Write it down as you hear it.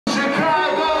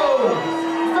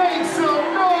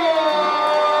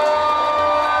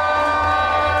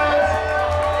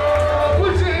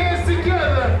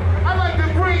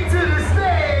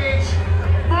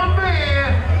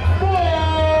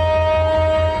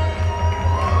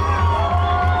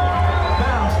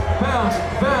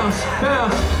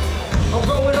bounce. I'm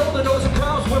growing older, those are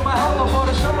crowns with my health. I'm on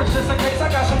insurance just in case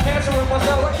I got some cancer in my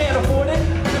cell. I can't afford it.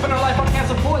 Living a life I can't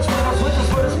support. Spending my switches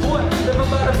for the sport. Living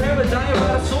by the pyramid, dying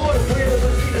by the sword. Weird to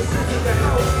see the sense of the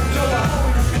house. Yo, I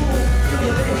hold the school. Give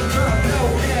your days drop.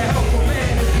 No, can't help a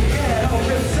man if he can't help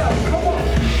himself. Come on.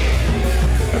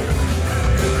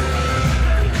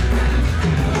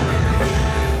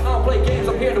 I don't play games,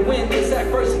 I'm here to win. This act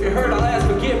first, if you heard, I'll ask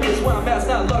forgiveness. Where I'm at,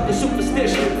 not luck or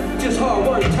superstition. Just hard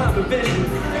work, time and vision.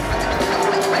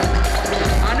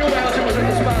 I knew Elgin was in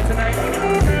the spot tonight.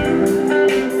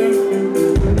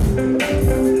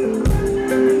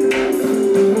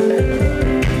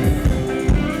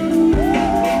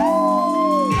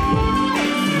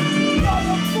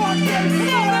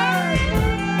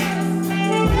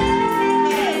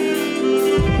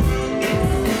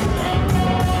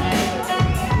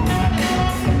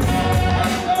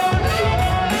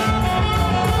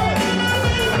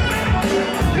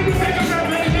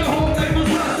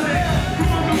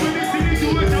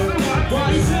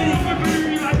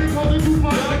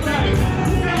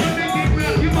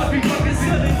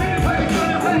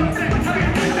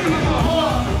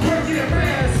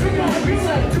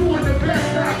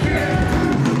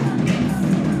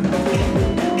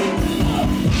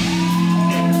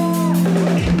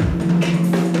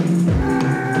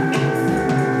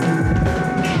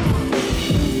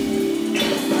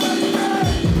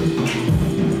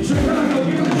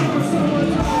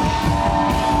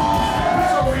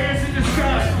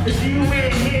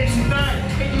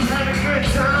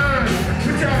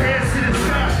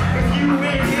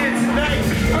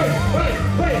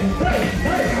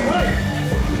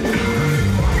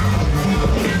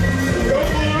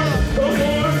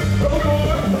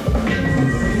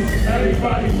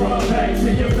 Everybody from back to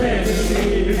your fantasy.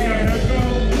 If you're gonna go,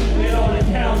 then on the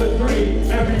count of three.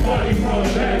 Everybody from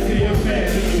back to your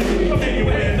fantasy.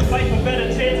 Anyway, to fight for better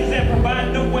chances and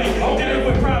provide the way. Dealing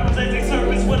with problems as they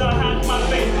surface when I hide my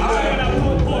face. So when I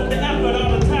put forth the effort,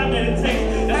 all the time that it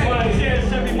takes. That's why I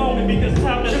cherish every moment, because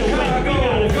time doesn't wait. We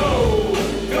gotta go,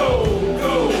 go,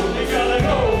 go. We gotta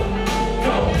go,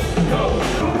 go, go.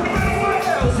 No matter what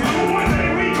else, you know one day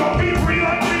we gon' be free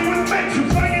like we was meant to.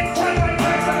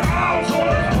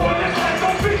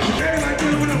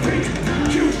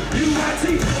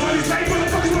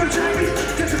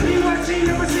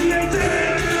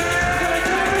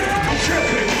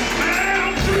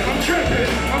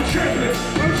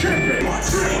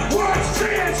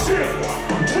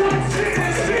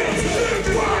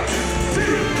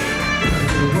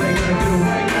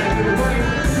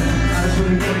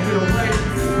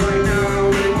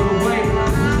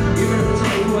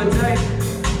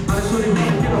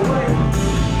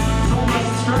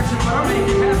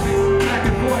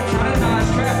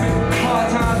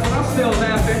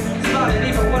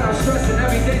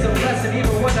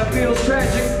 Feels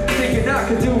tragic, thinking I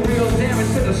could do real damage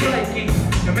to the psyche.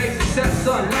 It makes success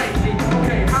unlikely.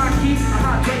 Okay, high key,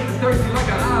 I hydrate the thirsty like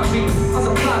an IV. I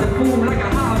supply the food like a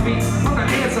hobby. I'm the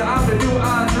answer, I'm the new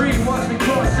I3. Watch me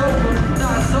cross over,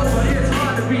 not sober, it's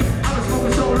hard to be. I've been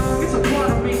smoking so long, it's a part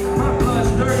of me. My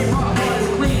blood's dirty, my heart is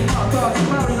clean. My thoughts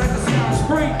cloudy like the sky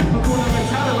spring. I'm cool and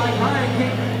mentality like Lion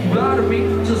King. You lie to me,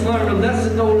 just learn a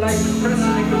lesson. No life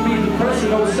precedent could be the person.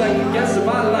 No second guessing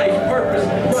my life purpose.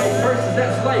 Right versus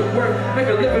that's light work. Make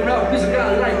a living up, this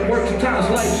got light work. Sometimes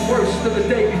life's worse than the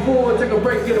day before. Take a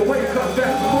break, get away, come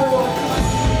back more.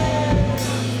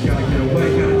 Gotta get away,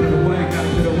 gotta get away, gotta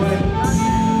get away.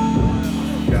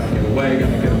 Gotta get away,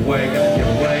 gotta get away, gotta get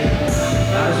away.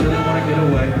 I just really wanna get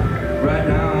away. Right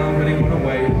now I'm really wanna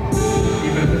wait.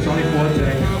 Even if it's only for a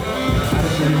day. I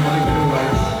just really wanna get away.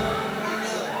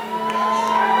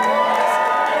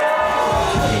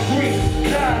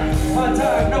 23, died,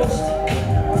 undiagnosed.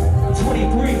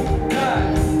 23, died,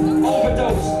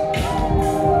 overdose.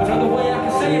 Another way I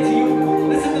can say it to you.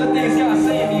 Listen to the things God's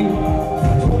saying to you.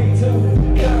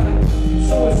 22, died,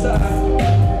 suicide.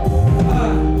 I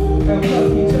am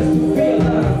lucky just to be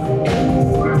alive.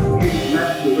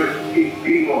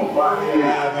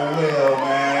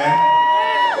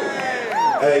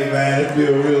 Hey man, it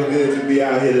feels real good to be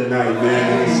out here tonight,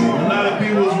 man. A lot of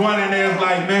people was wondering, they was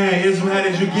like, man, how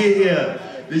did you get here?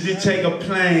 Did you take a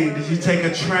plane? Did you take a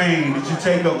train? Did you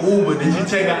take an Uber? Did you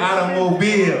take an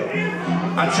automobile?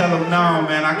 I tell them, no,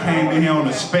 man, I came in here on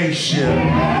a spaceship.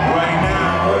 Right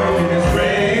now, I'm in this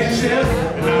spaceship,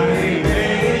 and I ain't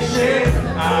made shit.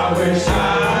 I wish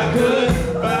I could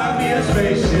buy me a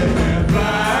spaceship and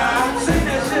fly. Sing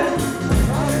that shit.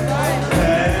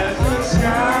 Past the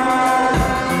sky.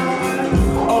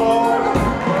 Oh,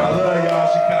 I love y'all,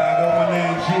 Chicago. My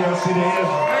name's GLC the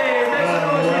Israel. Hey, make some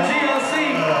noise for GLC.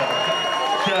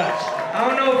 Kasz. I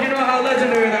don't know if you how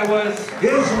legendary that was.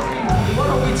 Yes. Why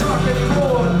don't we talk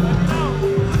anymore?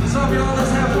 Some of y'all, let's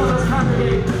have fun, let's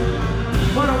congregate.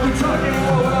 Why don't we talk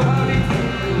anymore? What up, honey?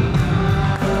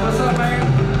 What's up, man?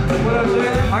 What up,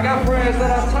 Jay? I got friends that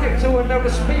I type to and never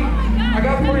speak. I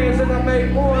got friends that I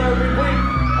make more every week.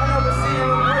 I never see them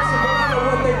in person, but I know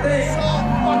what they think.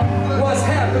 What's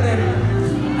happening?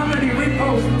 How many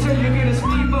reposts until you get a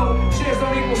speedboat? Shares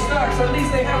don't equal stocks, at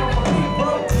least they have them for me,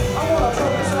 bro. I wanna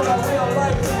focus on my real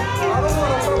life. I don't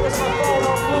wanna focus my phone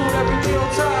on food every meal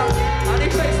time. I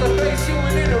need face-to-face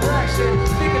human interaction.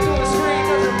 Speaking to a screen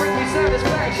doesn't bring me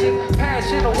satisfaction.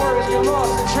 Passion or words get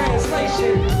lost in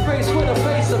translation. Face with a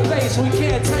face-to-face, we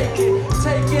can't take it.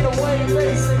 Take it away,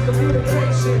 basic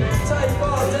communication. Type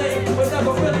all day, but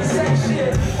never really say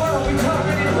shit. Why don't we talk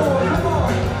anymore? Come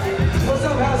on. What's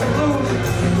up, House of Blues?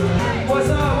 What's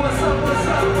up, what's up, what's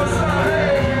up, what's up?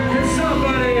 Hey, can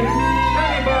somebody,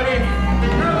 anybody,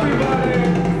 everybody,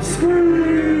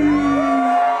 scream!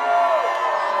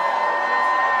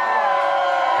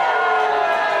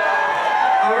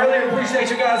 I really appreciate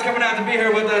you guys coming out to be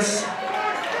here with us.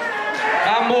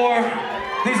 I'm More.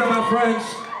 These are my friends.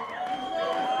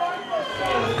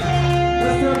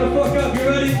 Let's turn the fuck up, you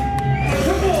ready?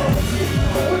 Come on!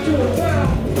 What you about?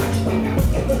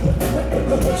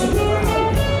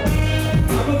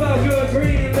 I'm about good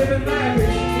green, living lavish.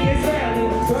 Eating salad,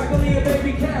 broccoli and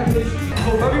baby cabbage.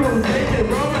 Hope everyone's making it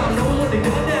wrong now, knowing what they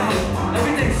done now.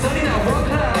 Everything's sunny now, rock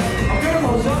clouds. I'm gonna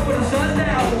hold up with the sun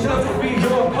down. Just to be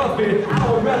your puppet, I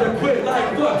would rather quit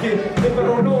like fuck it. If I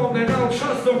don't know him, then I don't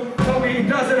trust him. Tell me he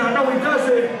does it, I know he does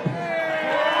it.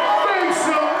 Make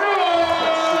some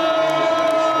noise!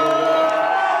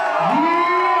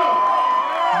 Yeah!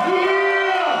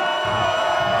 Yeah!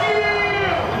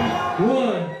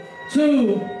 1,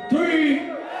 2, 3.